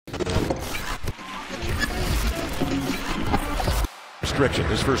restriction.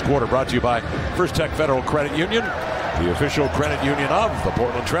 This first quarter brought to you by First Tech Federal Credit Union, the official credit union of the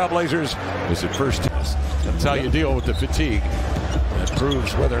Portland Trailblazers. Visit First Tech. That's how you deal with the fatigue. That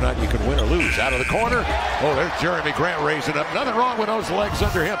proves whether or not you can win or lose. Out of the corner. Oh, there's Jeremy Grant raising up. Nothing wrong with those legs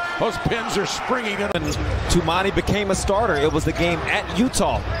under him. Those pins are springing in. Tumani became a starter. It was the game at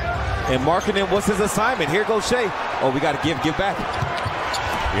Utah. And Markkanen was his assignment. Here goes Shea. Oh, we got to give back.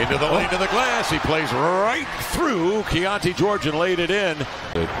 Into the lane of the glass. He plays right through Keontae George and laid it in.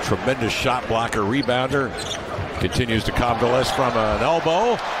 A tremendous shot blocker, rebounder. Continues to convalesce from an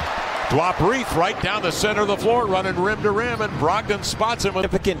elbow. Dwap Reith right down the center of the floor, running rim to rim, and Brogdon spots him.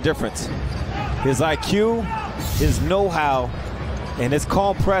 Significant difference. His IQ, his know-how, and his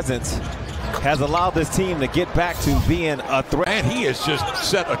calm presence has allowed this team to get back to being a threat. And he has just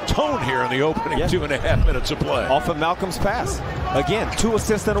set a tone here in the opening 2.5 minutes of play. Off of Malcolm's pass. Again, 2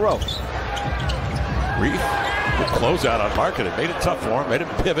 assists in a row. Reith, the closeout on Markkanen. It made it tough for him, made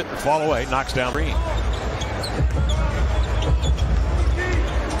him pivot and fall away, knocks down Green.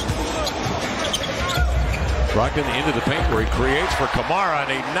 Brogdon into the paint where he creates for Kamara,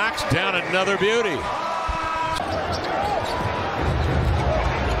 and he knocks down another beauty.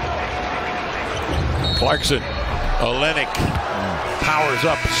 Clarkson, Olenek powers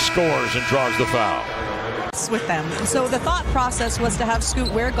up, scores, and draws the foul. With them. So the thought process was to have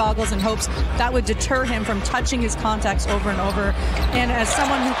Scoot wear goggles in hopes that would deter him from touching his contacts over and over. And as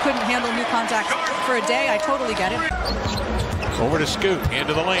someone who couldn't handle new contact for a day, I totally get it. Over to Scoot,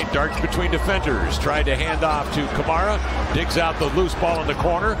 into the lane, darts between defenders, tried to hand off to Kamara, digs out the loose ball in the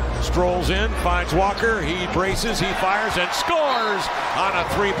corner, strolls in, finds Walker, he braces, he fires, and scores on a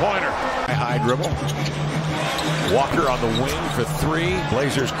three-pointer. High dribble. Walker on the wing for 3.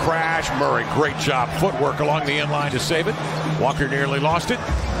 Blazers crash. Murray, great job. Footwork along the end line to save it. Walker nearly lost it.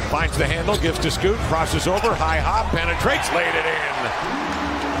 Finds the handle, gives to Scoot, crosses over, high hop, penetrates, laid it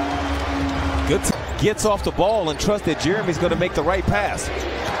in. Good. Gets off the ball and trusts that Jeremy's going to make the right pass.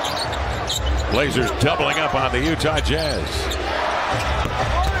 Blazers doubling up on the Utah Jazz.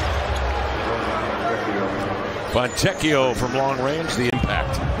 Fontecchio from long range, the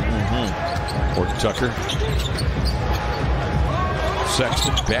impact. Horton Tucker.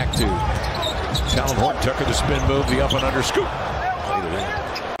 Sexton back to Talon Horton Tucker, the spin move, the up and under scoop.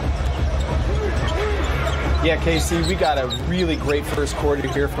 Yeah, KC, we got a really great first quarter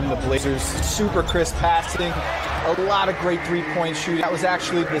here from the Blazers. Super crisp passing, a lot of great three-point shooting. That was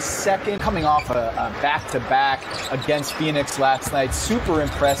actually the second coming off a back-to-back against Phoenix last night. Super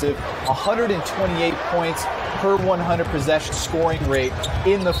impressive. 128 points per 100 possession scoring rate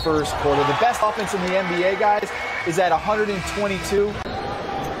in the first quarter. The best offense in the NBA, guys, is at 122.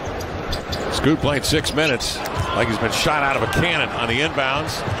 Scoot played 6 minutes like he's been shot out of a cannon on the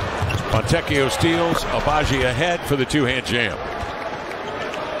inbounds. Fontecchio steals, Abaji ahead for the two-hand jam.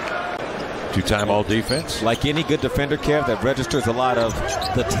 2-time all-defense. Like any good defender, Kev, that registers a lot of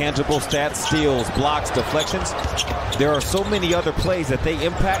the tangible stats, steals, blocks, deflections. There are so many other plays that they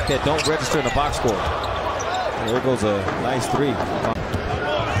impact that don't register in the box score. And there goes a nice 3.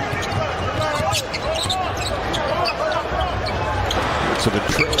 So the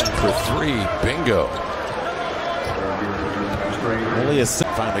trailing for 3, bingo. Only a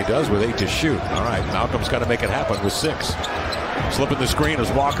finally does with 8 to shoot. All right, Malcolm's got to make it happen with 6. Slipping the screen as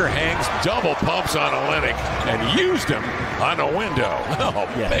Walker hangs, double pumps on Olenek and used him on a window. Oh,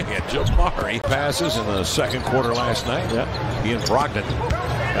 man, Jabari passes in the second quarter last night. He and Brogdon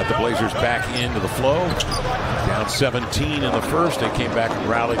got the Blazers back into the flow. Down 17 in the first. They came back and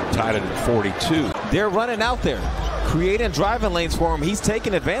rallied and tied it at 42. They're running out there, creating driving lanes for him. He's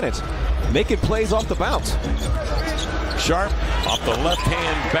taking advantage, making plays off the bounce. Sharp off the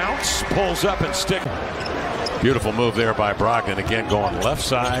left-hand bounce, pulls up and sticks. Beautiful move there by Brogdon. Again, going left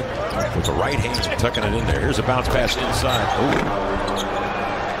side with the right hand, tucking it in there. Here's a bounce pass inside.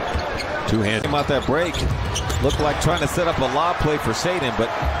 Two-hand. Came out that break. Looked like trying to set up a lob play for Shaden, but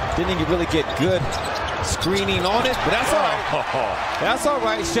didn't really get good screening on it. But that's all right. That's all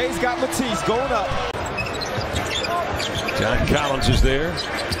right. Shea's got Matisse going up. John Collins is there.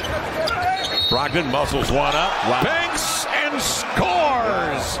 Brogdon muscles one up, banks and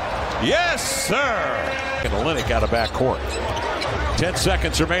scores! Yes, sir! And Olenek out of backcourt. 10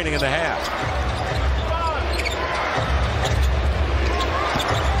 seconds remaining in the half.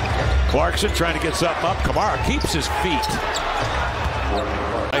 Clarkson trying to get something up. Kamara keeps his feet.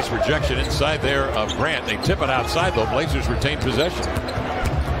 Nice rejection inside there of Grant. They tip it outside, though. Blazers retain possession.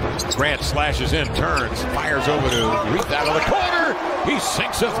 Grant slashes in, turns, fires over to Reith out of the corner. He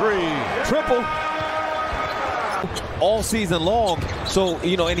sinks a 3. Triple. all season long. So,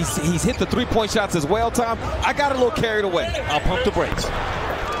 you know, and he's hit the three-point shots as well, Tom. I got a little carried away. I'll pump the brakes.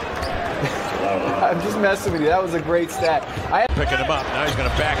 I'm just messing with you. That was a great stat. Picking him up. Now he's going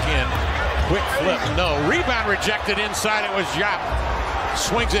to back in. Quick flip. No. Rebound rejected inside. It was Yap.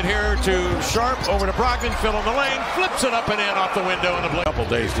 Swings it here to Sharp. Over to Brogdon. Fill in the lane. Flips it up and in off the window. And a couple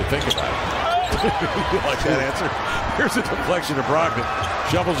days to think about it. You like that answer? Here's a deflection to Brogdon.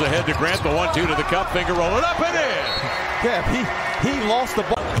 Shovels ahead to Grant. The 1-2 to the cup. Finger roll it up and in. Yeah, he lost the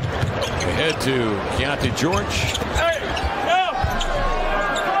ball. Ahead to Keontae George.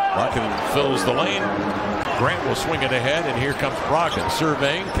 Larkin fills the lane. Grant will swing it ahead, and here comes Brogdon,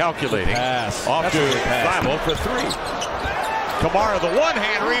 surveying, calculating. Pass. Off to Thibault for three. Kamara, the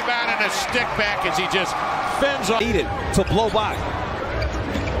one-hand rebound and a stick back as he just fends off. Needed to blow by.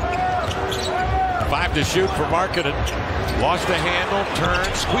 5 to shoot for Markkanen. Lost the handle,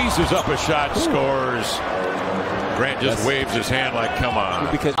 turns, squeezes up a shot, scores. Grant just waves his hand like, come on.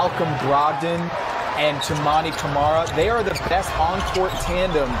 Because Malcolm Brogdon and Toumani Camara, they are the best on-court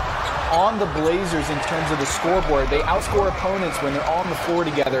tandem on the Blazers in terms of the scoreboard. They outscore opponents when they're on the floor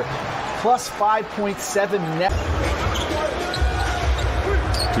together. Plus 5.7 net.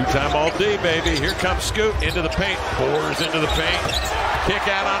 Two-time all day, baby. Here comes Scoot into the paint. Pours into the paint. Kick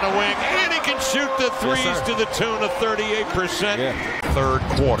out on the wing. And he can shoot the threes to the tune of 38%. Yeah. Third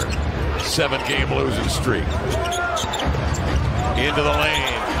quarter. 7-game losing streak. Into the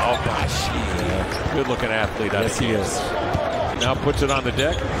lane. Oh, gosh. Good-looking athlete. Yes, he is. Now puts it on the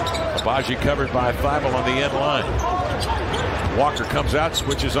deck. Abaji covered by Thibault on the end line. Walker comes out,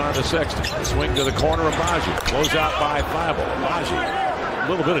 switches on to Sexton. Swing to the corner of Abaji. Close out by Thibault. Abaji, a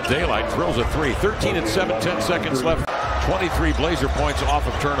little bit of daylight, drills a three. 13 and 7, 10 seconds left. 23 Blazer points off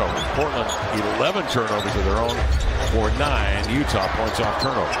of turnovers. Portland, 11 turnovers of their own for 9 Utah points off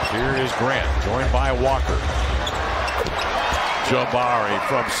turnovers. Here is Grant, joined by Walker. Jabari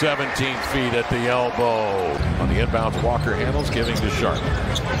from 17 feet at the elbow. On the inbounds, Walker handles, giving to Sharp.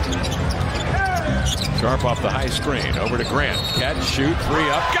 Sharp off the high screen. Over to Grant. Catch, shoot, three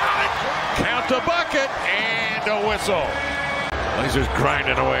up. Got it! Count the bucket and a whistle. Blazers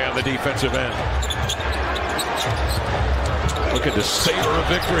grinding away on the defensive end. Looking to savor a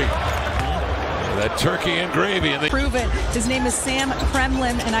victory. That turkey and gravy. And Prove it. His name is Sam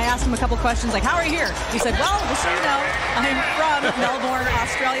Kremlin, and I asked him a couple questions like, how are you here? He said, well, just so you know, I'm from Melbourne,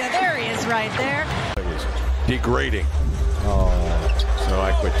 Australia. There he is right there. It was degrading. Oh. So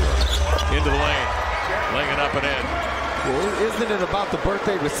I quit doing it. Into the lane. Laying it up and in. Well, isn't it about the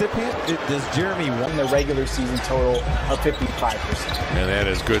birthday recipient? Does Jeremy won the regular season total of 55%? And that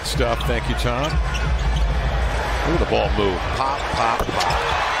is good stuff. Thank you, Tom. Look at the ball move. Pop, pop,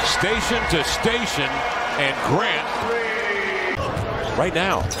 pop. Station to station, and Grant right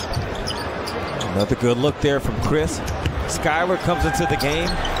now. Another good look there from Chris. Skyler comes into the game,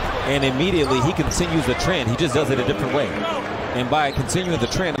 and immediately he continues the trend. He just does it a different way. And by continuing the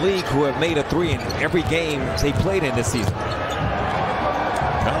trend, league who have made a three in every game they played in this season.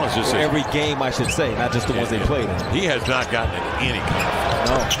 Just every game, I should say, not just the ones they played in. He has not gotten in any kind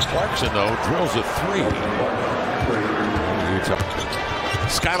of. No. Clarkson, though, drills a three.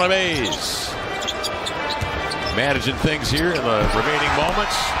 Skylar Mays managing things here in the remaining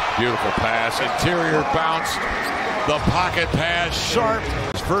moments. Beautiful pass, interior bounce, the pocket pass, Sharp.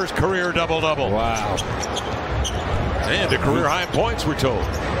 His first career double-double. Wow. And a career high in points, we're told.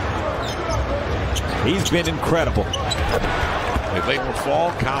 He's been incredible. If they will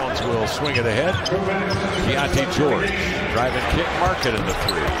fall, Collins will swing it ahead. Keontae George, drive and kick, Markkanen the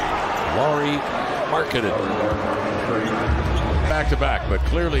three. Laurie Markkanen. Back-to-back, but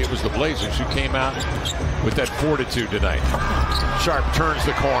clearly it was the Blazers who came out with that fortitude tonight. Sharp turns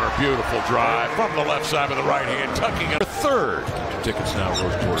the corner, beautiful drive from the left side with the right hand, tucking it. Third. Tickets now,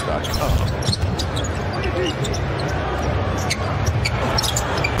 rosetour.com.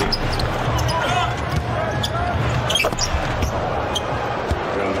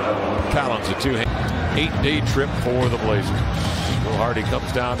 Collins, a 8-day trip for the Blazers. Will Hardy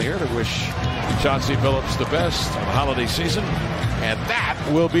comes down here to wish Chauncey Billups the best on the holiday season. And that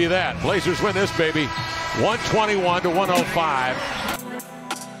will be that. Blazers win this, baby. 121-105.